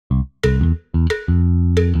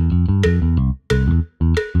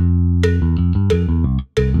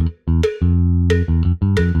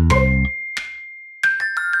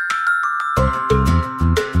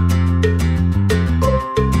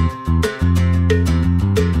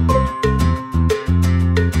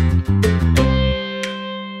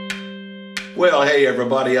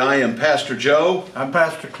everybody, I am Pastor Joe. I'm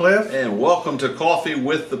Pastor Cliff. And welcome to Coffee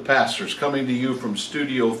with the Pastors, coming to you from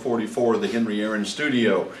Studio 44, the Henry Aaron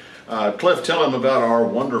Studio. Cliff, tell them about our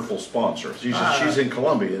wonderful sponsor. She's in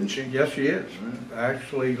Columbia, isn't she? Yes, she is.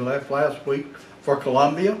 Actually left last week for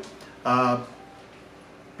Columbia.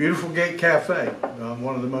 Beautiful Gate Cafe,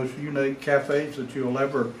 one of the most unique cafes that you'll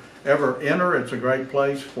ever enter. It's a great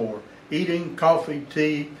place for eating, coffee,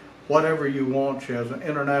 tea, whatever you want. She has an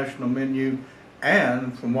international menu,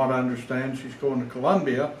 and from what I understand, she's going to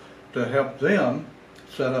Columbia to help them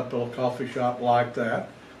set up a coffee shop like that,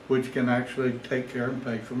 which can actually take care and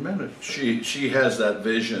pay for ministry. She has that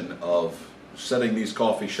vision of setting these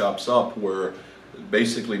coffee shops up where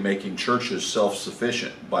basically making churches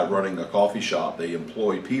self-sufficient by running a coffee shop. They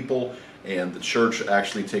employ people and the church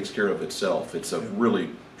actually takes care of itself. It's a really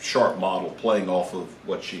sharp model playing off of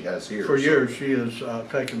what she has here. For years she has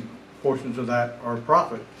taken portions of that, or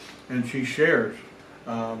profit, and she shares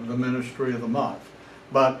the ministry of the month.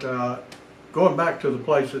 But going back to the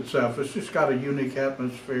place itself, it's just got a unique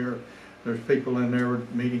atmosphere. There's people in there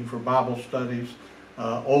meeting for Bible studies,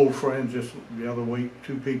 old friends. Just the other week,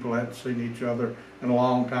 two people hadn't seen each other in a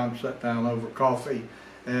long time, sat down over coffee,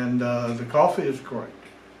 and the coffee is great.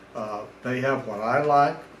 They have what I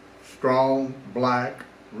like, strong, black,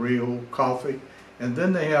 real coffee, and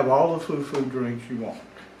then they have all the food drinks you want.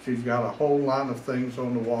 She's got a whole line of things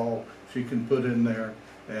on the wall she can put in there,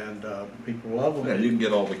 and people love them. Yeah, you can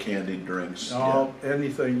get all the candied drinks.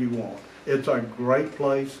 Anything you want. It's a great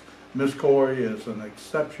place. Miss Corey is an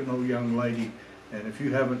exceptional young lady, and if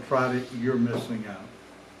you haven't tried it, you're missing out.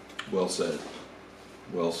 Well said.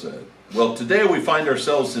 Well said. Well, today we find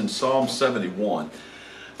ourselves in Psalm 71.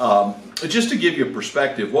 Just to give you a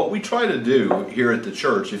perspective, what we try to do here at the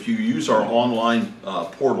church, if you use our online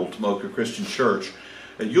portal, Tomoka Christian Church,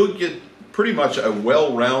 you'll get pretty much a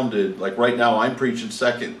well-rounded, like right now I'm preaching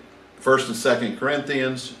 1st and 2nd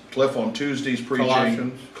Corinthians, Cliff on Tuesdays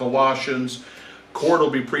preaching Colossians. Cord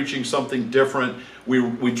will be preaching something different.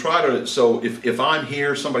 We try to, so if I'm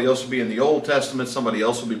here, somebody else will be in the Old Testament, somebody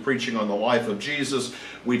else will be preaching on the life of Jesus.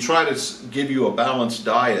 We try to give you a balanced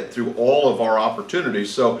diet through all of our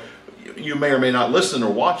opportunities. So you may or may not listen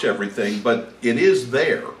or watch everything, but it is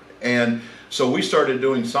there. And so we started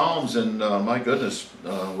doing Psalms, and my goodness,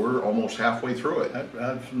 we're almost halfway through it.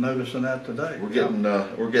 I'm noticing that today. We're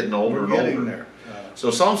getting older and older. There.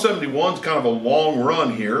 So Psalm 71 is kind of a long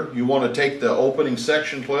run here. You want to take the opening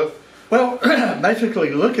section, Cliff? Well, basically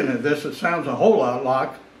looking at this, it sounds a whole lot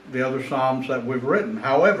like the other Psalms that we've written.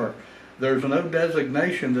 However, there's no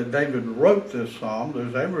designation that David wrote this Psalm.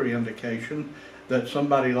 There's every indication that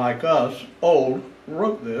somebody like us, old,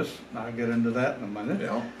 wrote this. I'll get into that in a minute.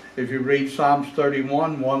 Yeah. If you read Psalms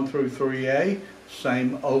 31, 1 through 3a,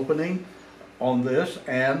 same opening on this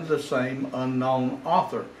and the same unknown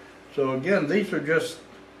author. So again, these are just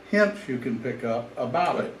hints you can pick up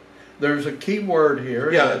about it. There's a key word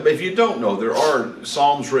here. Yeah, if you don't know, there are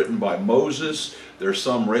Psalms written by Moses, there's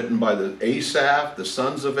some written by Asaph, the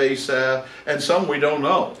sons of Asaph, and some we don't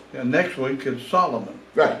know. And next week is Solomon.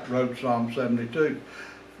 Right. Wrote Psalm 72.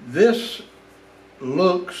 This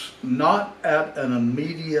looks not at an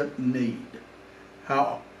immediate need,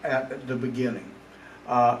 how at the beginning.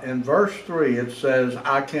 In verse 3 it says,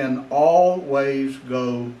 I can always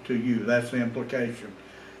go to you. That's the implication.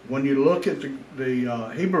 When you look at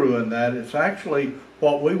the Hebrew in that, it's actually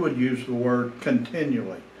what we would use the word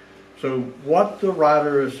continually. So what the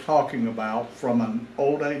writer is talking about from an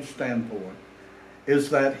old age standpoint is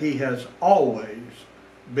that he has always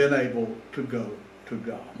been able to go to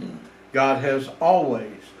God. God has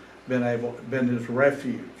always been his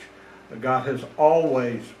refuge. God has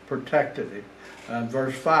always protected him.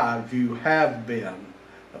 Verse 5, you have been.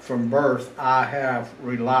 From birth, I have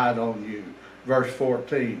relied on you. Verse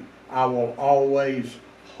 14, I will always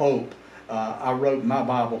hope. I wrote in my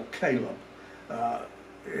Bible, Caleb.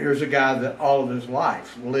 Here's a guy that all of his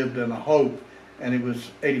life lived in a hope, and he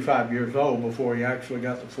was 85 years old before he actually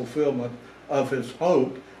got the fulfillment of his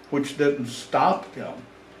hope, which didn't stop him.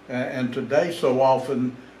 And today, so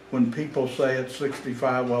often, when people say at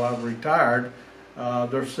 65, well, I've retired,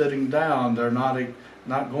 they're sitting down. They're not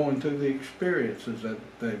going through the experiences that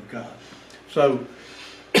they've got. So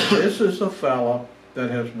this is a fellow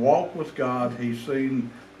that has walked with God. He's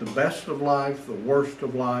seen the best of life, the worst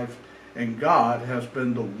of life, and God has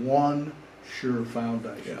been the one sure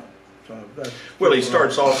foundation. Yeah. So well, he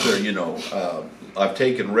starts off there, you know, I've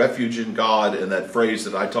taken refuge in God, and that phrase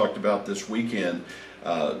that I talked about this weekend,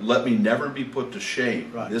 let me never be put to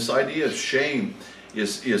shame. Right. This idea of shame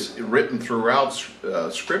is written throughout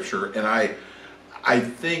Scripture, and I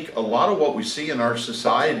think a lot of what we see in our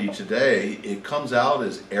society today, it comes out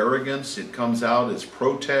as arrogance, it comes out as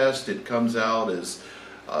protest, it comes out as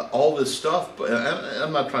all this stuff. But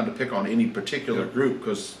I'm not trying to pick on any particular group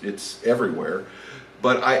because it's everywhere.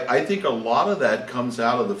 But I think a lot of that comes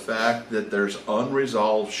out of the fact that there's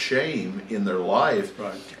unresolved shame in their life,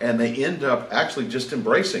 Right. and they end up actually just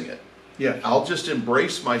embracing it. Yes. I'll just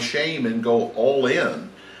embrace my shame and go all in,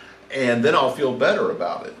 and then I'll feel better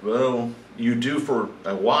about it. Well, you do for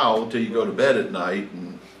a while until you go to bed at night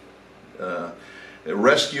and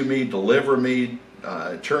rescue me, deliver me,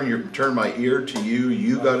 turn my ear to you.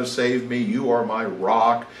 You got to save me. You are my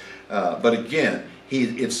rock. But again,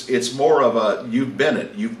 it's more of a you've been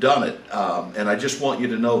it, you've done it, and I just want you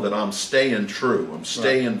to know that I'm staying true. I'm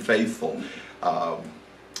staying faithful.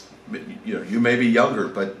 You may be younger,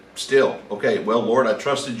 but still, okay. Well, Lord, I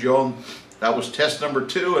trusted you on. That was test number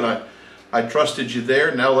 2, and I trusted you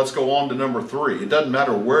there. Now let's go on to number 3. It doesn't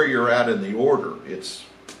matter where you're at in the order.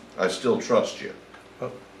 I still trust you.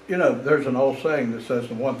 There's an old saying that says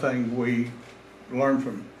the one thing we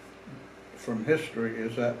learn from history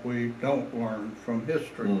is that we don't learn from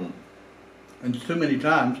history. Mm. And too many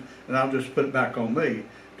times, and I'll just put it back on me,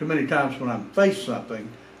 too many times when I'm faced something,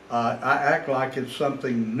 I act like it's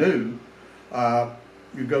something new.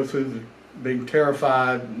 You go through being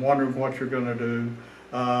terrified, wondering what you're going to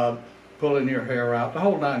do, pulling your hair out, the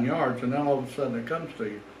whole 9 yards, and then all of a sudden it comes to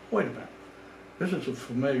you, wait a minute, this is a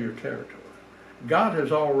familiar territory. God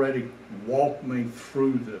has already walked me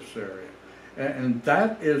through this area. And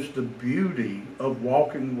that is the beauty of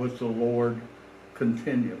walking with the Lord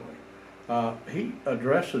continually. He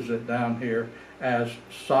addresses it down here as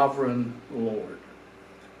Sovereign Lord,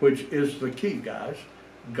 which is the key, guys.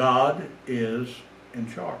 God is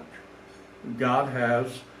in charge. God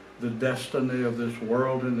has the destiny of this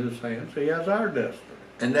world in his hands. He has our destiny.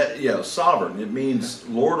 And that, sovereign, it means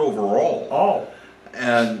Lord over all. All.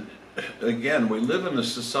 And again, we live in a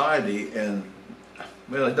society, and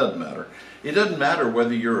well, it doesn't matter. It doesn't matter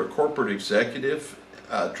whether you're a corporate executive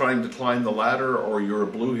trying to climb the ladder, or you're a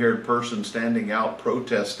blue-haired person standing out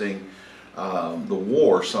protesting the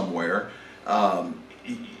war somewhere.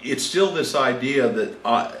 It's still this idea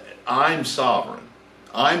that I'm sovereign.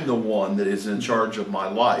 I'm the one that is in charge of my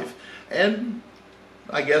life. And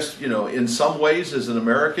I guess, in some ways as an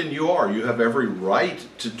American you are. You have every right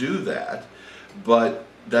to do that, but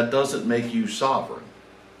that doesn't make you sovereign.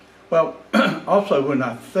 Well, also when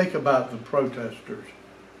I think about the protesters,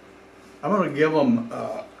 I'm going to give them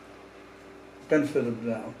benefit of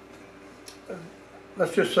the doubt.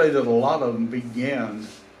 Let's just say that a lot of them began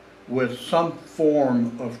with some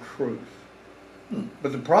form of truth.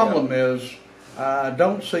 But the problem is, I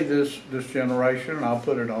don't see this generation, and I'll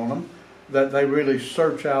put it on them, that they really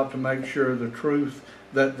search out to make sure the truth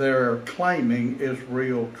that they're claiming is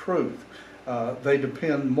real truth. They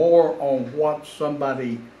depend more on what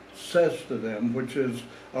somebody says to them, which is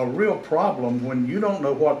a real problem. When you don't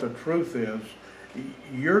know what the truth is,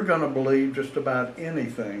 you're going to believe just about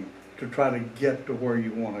anything to try to get to where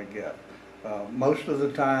you want to get. Most of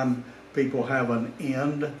the time, people have an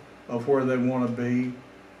end of where they want to be.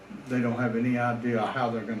 They don't have any idea how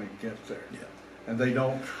they're going to get there. Yeah. And they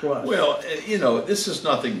don't trust. Well, this is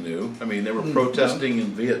nothing new. I mean, they were protesting in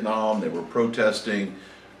Vietnam. They were protesting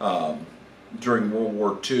during World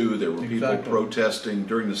War II. There were people protesting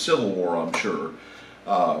during the Civil War, I'm sure.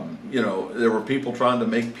 There were people trying to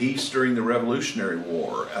make peace during the Revolutionary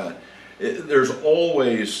War. There's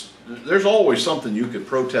always something you could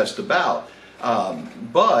protest about.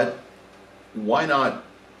 But why not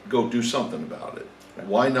go do something about it?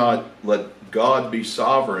 Why not let God be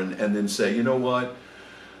sovereign and then say, you know what,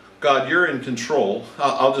 God, you're in control.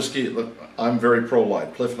 I'm very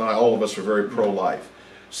pro-life. Cliff and I, all of us are very pro-life.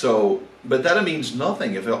 So, but that means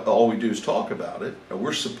nothing if all we do is talk about it.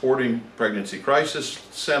 We're supporting pregnancy crisis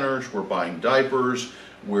centers. We're buying diapers.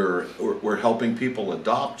 We're helping people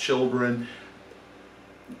adopt children.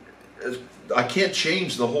 I can't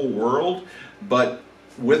change the whole world, but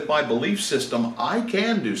with my belief system, I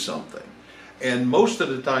can do something. And most of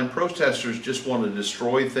the time, protesters just want to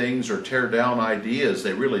destroy things or tear down ideas.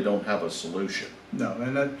 They really don't have a solution. No,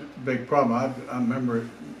 and that's a big problem. I remember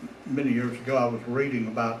many years ago I was reading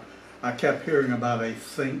about, I kept hearing about a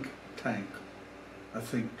think tank.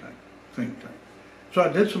 So I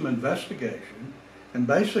did some investigation, and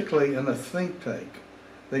basically in a think tank,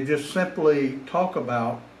 they just simply talk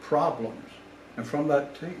about problems. And from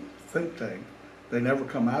that think tank, they never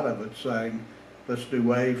come out of it saying, let's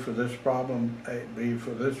do A for this problem, B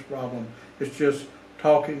for this problem. It's just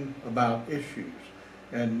talking about issues.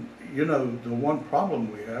 And the one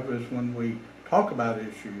problem we have is when we talk about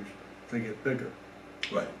issues, they get bigger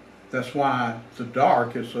Right. That's why the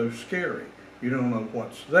dark is so scary. You don't know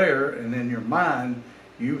what's there, and in your mind,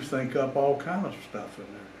 you think up all kind of stuff in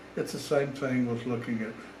there. It's the same thing with looking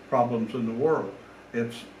at problems in the world.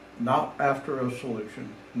 It's not after a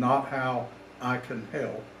solution, not how I can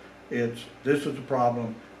help. It's, this is the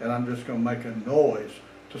problem, and I'm just going to make a noise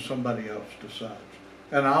till somebody else decides.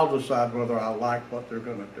 And I'll decide whether I like what they're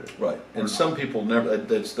going to do. Right. And some people never,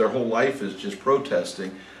 that's their whole life is just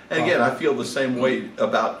protesting. And again, I feel the same way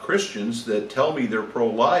about Christians that tell me they're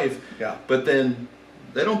pro-life, Yeah. but then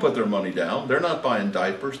they don't put their money down. They're not buying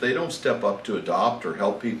diapers. They don't step up to adopt or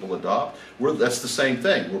help people adopt. That's the same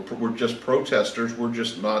thing. We're just protesters. We're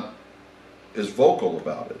just not as vocal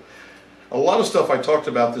about it. A lot of stuff I talked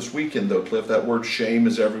about this weekend, though, Cliff, that word shame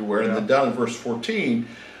is everywhere. And then down in verse 14,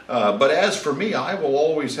 but as for me, I will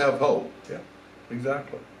always have hope. Yeah,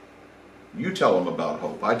 exactly. You tell them about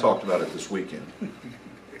hope. I talked about it this weekend.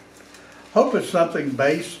 Hope is something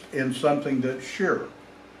based in something that's sure.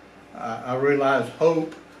 I realize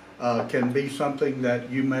hope can be something that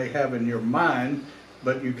you may have in your mind,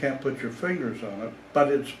 but you can't put your fingers on it. But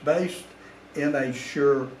it's based in a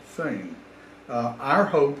sure thing. Our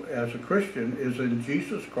hope as a Christian is in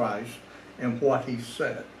Jesus Christ and what He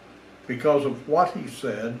said. Because of what He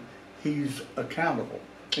said, He's accountable.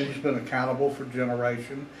 And He's been accountable for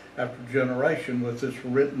generation after generation with this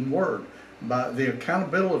written word. But the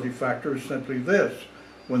accountability factor is simply this: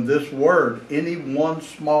 when this word, any one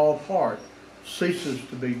small part, ceases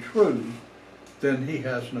to be true, then He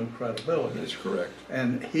has no credibility. That's correct.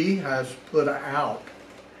 And He has put out,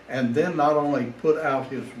 and then not only put out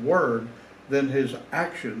His word, then His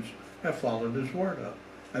actions have followed His word up.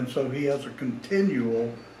 And so He has a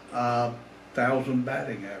continual 1,000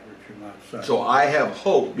 batting average, you might say. So I have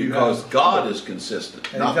hope because God is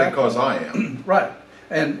consistent, not because I am. Right.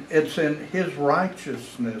 And it's in His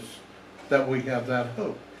righteousness that we have that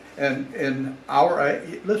hope. And in our,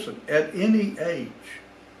 listen, at any age,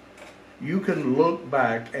 you can look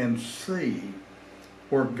back and see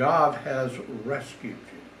where God has rescued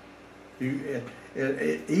you.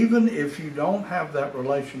 Even if you don't have that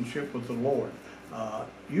relationship with the Lord,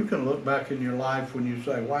 you can look back in your life when you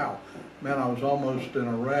say, wow, man, I was almost in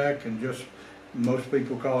a wreck, and just, most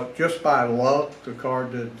people call it just by luck, the car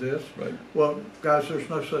did this. Right. Well, guys, there's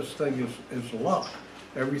no such thing as luck.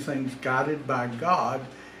 Everything's guided by God,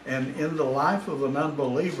 and in the life of an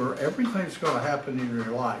unbeliever, everything's going to happen in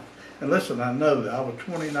your life. And listen, I know that I was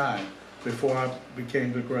 29 before I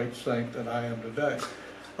became the great saint that I am today.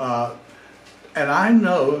 And I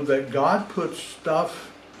know that God put stuff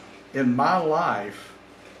in my life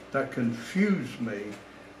that confused me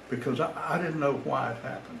because I didn't know why it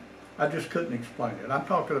happened. I just couldn't explain it. I'm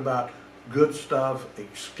talking about good stuff,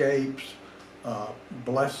 escapes,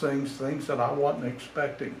 blessings, things that I wasn't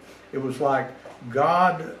expecting. It was like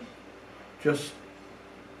God just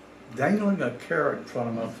dangling a carrot in front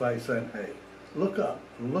of my face saying, hey, look up,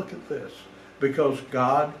 look at this. Because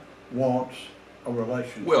God wants a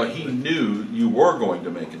relationship. Well, He knew you were going to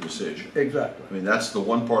make a decision. Exactly. I mean, that's the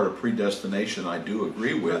one part of predestination I do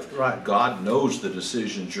agree with. Right. God knows the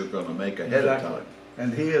decisions you're going to make ahead of time.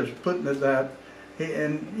 And He is putting it that,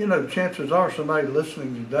 and you know, chances are somebody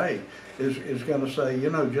listening today is going to say, you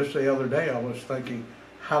know, just the other day I was thinking,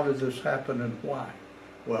 how did this happen and why?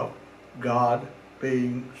 Well, God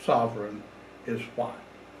being sovereign is why.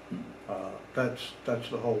 That's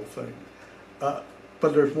the whole thing. But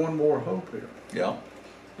there's one more hope here. Yeah.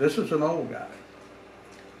 This is an old guy.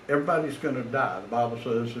 Everybody's going to die. The Bible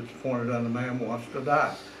says it's appointed unto man wants to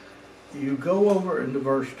die. You go over into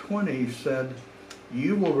verse 20, he said,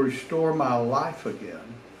 you will restore my life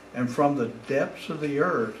again, and from the depths of the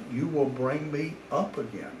earth you will bring me up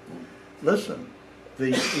again. Listen,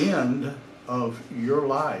 the end of your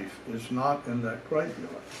life is not in that graveyard.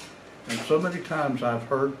 And so many times I've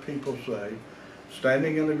heard people say,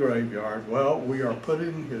 standing in the graveyard, well, we are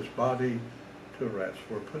putting his body to rest.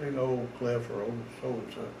 We're putting old Cliff or old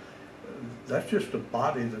so-and-so. That's just a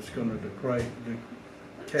body that's going to decay in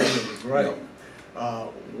the grave.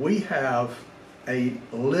 We have a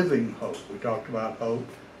living hope. We talked about hope.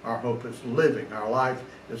 Our hope is living. Our life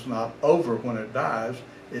is not over when it dies.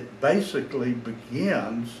 It basically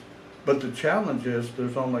begins, but the challenge is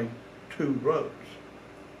there's only two roads.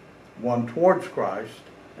 One towards Christ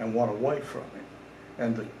and one away from Him.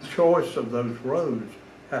 And the choice of those roads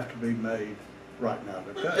have to be made right now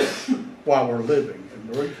today while we're living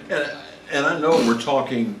and breathing. And I know we're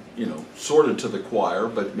talking, you know, sort of to the choir,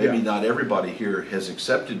 but maybe not everybody here has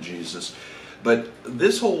accepted Jesus. But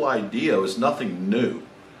this whole idea is nothing new.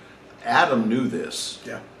 Adam knew this.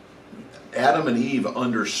 Yeah. Adam and Eve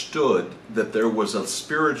understood that there was a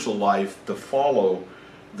spiritual life to follow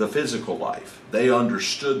the physical life. They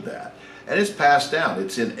understood that. And it's passed down.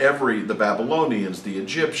 It's in the Babylonians, the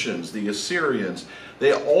Egyptians, the Assyrians,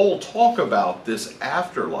 they all talk about this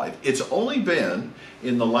afterlife. It's only been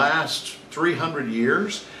in the last 300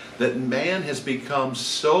 years that man has become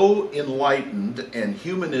so enlightened and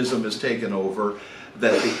humanism has taken over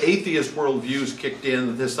that the atheist worldviews kicked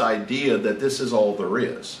in, this idea that this is all there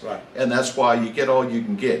is. Right. And that's why you get all you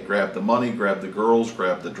can get. Grab the money, grab the girls,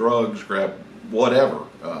 grab the drugs, grab whatever.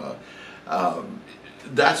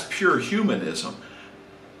 That's pure humanism.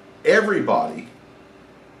 Everybody,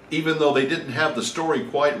 even though they didn't have the story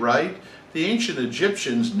quite right, the ancient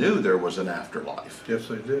Egyptians knew there was an afterlife. Yes,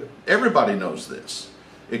 they did. Everybody knows this,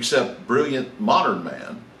 except brilliant modern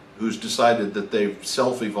man who's decided that they've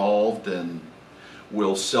self-evolved and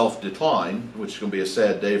will self-decline, which is going to be a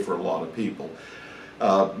sad day for a lot of people.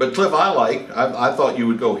 But Cliff, I thought you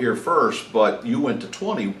would go here first, but you went to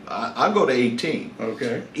 20. I'll go to 18.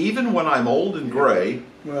 Okay. Even when I'm old and gray,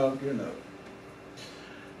 Well, you know.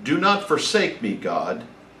 do not forsake me, God,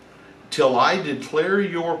 till I declare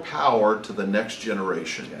your power to the next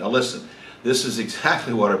generation. Yeah. Now listen, this is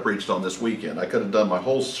exactly what I preached on this weekend. I could have done my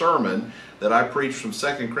whole sermon that I preached from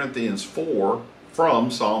 2 Corinthians 4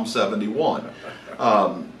 from Psalm 71.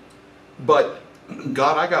 But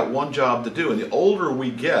God, I got one job to do, and the older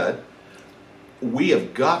we get, we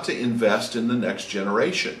have got to invest in the next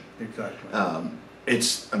generation. Exactly.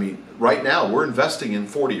 Right now we're investing in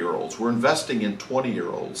 40-year-olds. We're investing in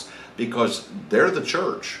 20-year-olds because they're the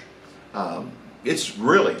church. It's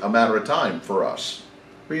really a matter of time for us.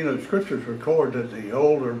 But you know, the scriptures record that the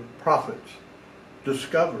older prophets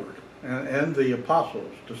discovered, and the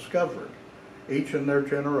apostles discovered, each in their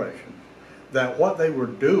generation, that what they were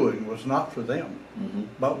doing was not for them,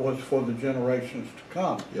 but was for the generations to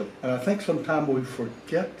come. Yep. And I think sometimes we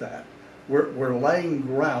forget that. We're laying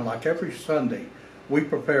ground, like every Sunday, we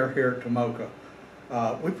prepare here at Tomoka.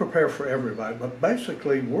 We prepare for everybody, but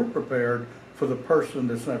basically we're prepared for the person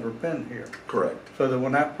that's never been here. Correct. So that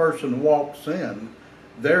when that person walks in,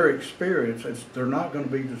 their experience, they're not going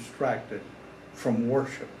to be distracted from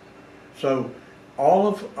worship. So all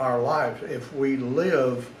of our lives, if we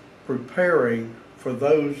live preparing for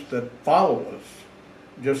those that follow us,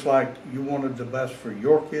 just like you wanted the best for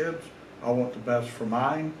your kids, I want the best for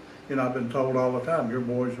mine. You know, I've been told all the time, your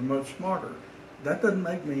boys are much smarter. That doesn't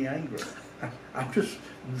make me angry. I'm just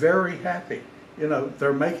very happy. You know,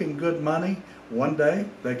 they're making good money. One day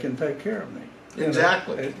they can take care of me.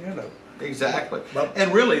 Exactly. Exactly.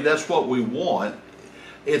 And really, that's what we want.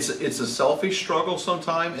 It's a selfish struggle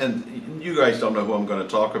sometimes, and you guys don't know who I'm going to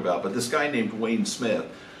talk about, but this guy named Wayne Smith,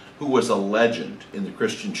 who was a legend in the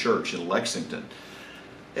Christian church in Lexington.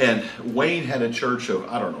 And Wayne had a church of,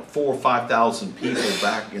 4,000 or 5,000 people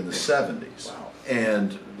back in the 70s. Wow.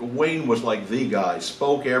 And Wayne was like the guy,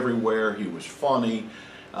 spoke everywhere, he was funny.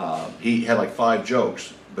 He had like 5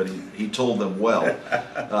 jokes, but he told them well.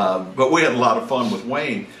 But we had a lot of fun with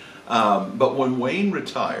Wayne. But when Wayne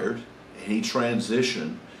retired, he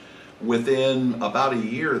transitioned. Within about a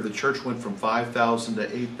year, the church went from 5,000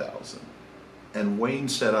 to 8,000. And Wayne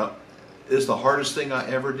said, "This is the hardest thing I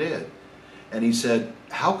ever did." And he said,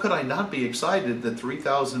 "How could I not be excited that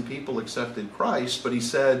 3,000 people accepted Christ?" But he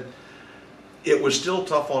said, "It was still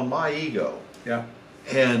tough on my ego." Yeah.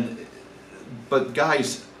 But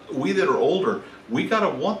guys, we that are older, we got to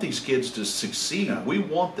want these kids to succeed. Yeah. We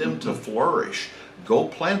want them to flourish. Go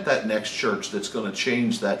plant that next church that's going to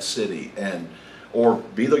change that city, or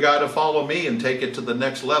be the guy to follow me and take it to the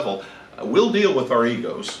next level. We'll deal with our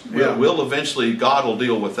egos. Yeah. We'll eventually, God will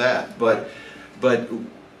deal with that. But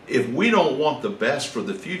if we don't want the best for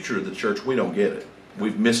the future of the church, we don't get it.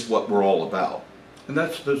 We've missed what we're all about. And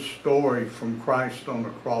that's the story from Christ on the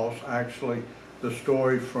cross, actually the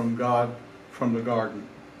story from God from the garden.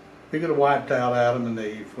 He could have wiped out Adam and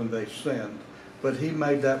Eve when they sinned, but he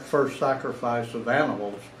made that first sacrifice of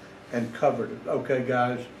animals and covered it. Okay,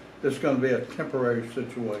 guys, this is going to be a temporary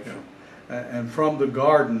situation. And from the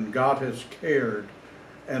garden, God has cared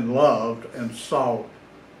and loved and sought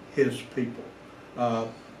his people.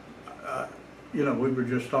 You know, we were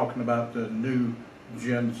just talking about the new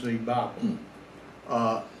Gen Z Bible.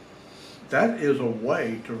 That is a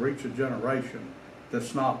way to reach a generation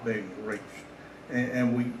that's not being reached.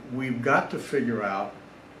 And we've got to figure out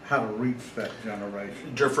how to reach that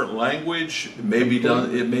generation. Different language, it may be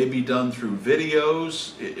done through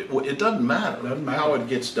videos. It doesn't matter, how it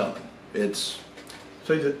gets done. It's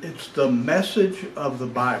the message of the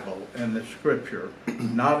Bible and the Scripture,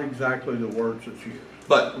 not exactly the words that's used.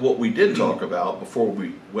 But what we did talk about before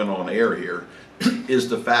we went on air here is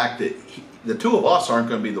the fact that the two of us aren't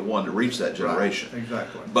going to be the one to reach that generation. Right,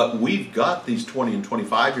 exactly. But we've got these 20 and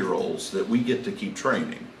 25-year-olds that we get to keep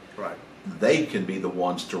training. Right. They can be the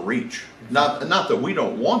ones to reach. Not that we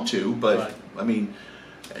don't want to, but Right. I mean,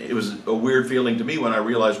 it was a weird feeling to me when I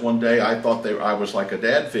realized one day I thought I was like a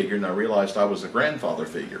dad figure, and I realized I was a grandfather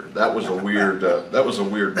figure. That was a weird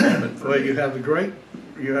moment for Well, me. you have the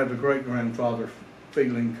great grandfather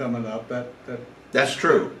feeling coming up. That's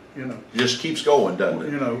true. You know. Just keeps going, doesn't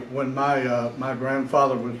it? You know, when my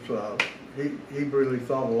grandfather was, he really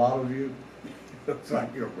thought a lot of you. It's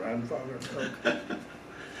like your grandfather.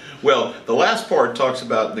 Well, the last part talks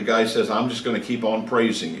about the guy says, "I'm just going to keep on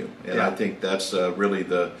praising you," and Yeah. I think that's really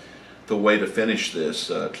the way to finish this.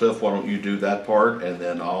 Cliff, why don't you do that part, and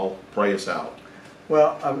then I'll pray us out.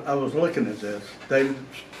 Well, I was looking at this.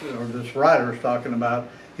 This writer is talking about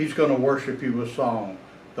he's going to worship you with song,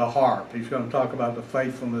 the harp. He's going to talk about the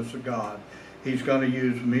faithfulness of God. He's going to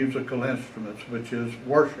use musical instruments, which is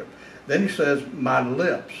worship. Then he says, "My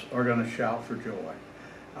lips are going to shout for joy.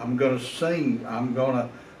 I'm going to sing.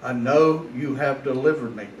 I know you have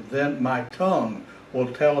delivered me. Then my tongue will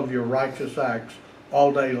tell of your righteous acts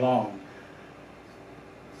all day long.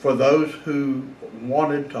 For those who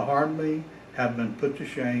wanted to harm me have been put to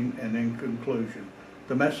shame." And in conclusion,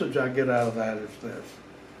 the message I get out of that is this.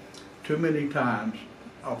 Too many times,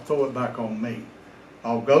 I'll throw it back on me.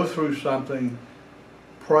 I'll go through something,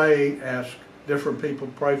 pray, ask different people,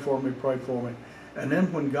 pray for me, and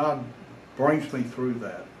then when God brings me through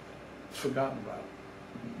that, it's forgotten about.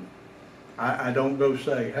 I don't go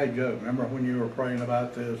say, "Hey Joe, remember when you were praying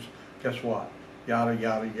about this? Guess what? Yada,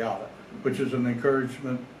 yada, yada," which is an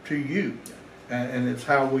encouragement to you. And it's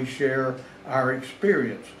how we share our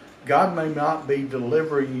experience. God may not be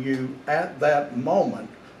delivering you at that moment,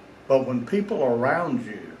 but when people around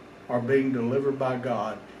you are being delivered by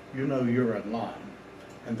God, you know you're in line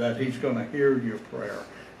and that He's going to hear your prayer.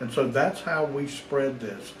 And so that's how we spread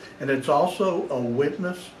this. And it's also a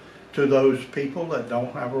witness to those people that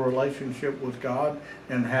don't have a relationship with God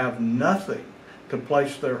and have nothing to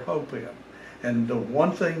place their hope in. And the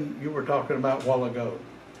one thing you were talking about a while ago,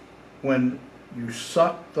 when you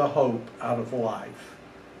suck the hope out of life,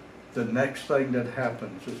 the next thing that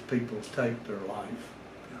happens is people take their life.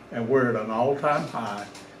 And we're at an all-time high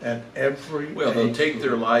at every Well, they'll age take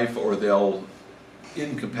their group. life, or they'll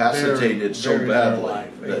incapacitate it so Bury their badly.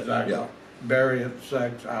 life, that- exactly. yeah. Bury it,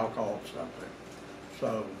 sex, alcohol, something.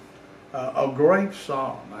 So, a great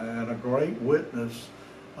psalm and a great witness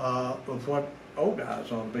of what old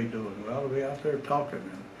guys ought to be doing. We ought to be out there talking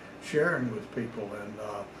and sharing with people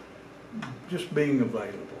and just being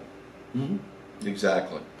available. Mm-hmm.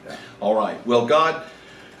 Exactly. Yeah. All right. Well, God,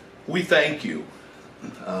 we thank you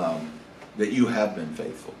that you have been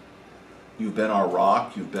faithful. You've been our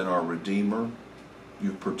rock. You've been our redeemer.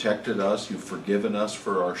 You've protected us. You've forgiven us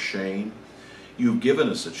for our shame. You've given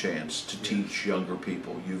us a chance to teach younger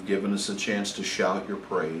people. You've given us a chance to shout your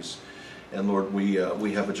praise. And Lord, we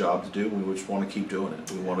have a job to do. We just want to keep doing it.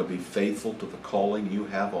 We want to be faithful to the calling you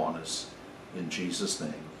have on us. In Jesus'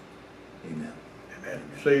 name, amen. Amen.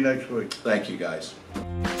 See you next week. Thank you, guys.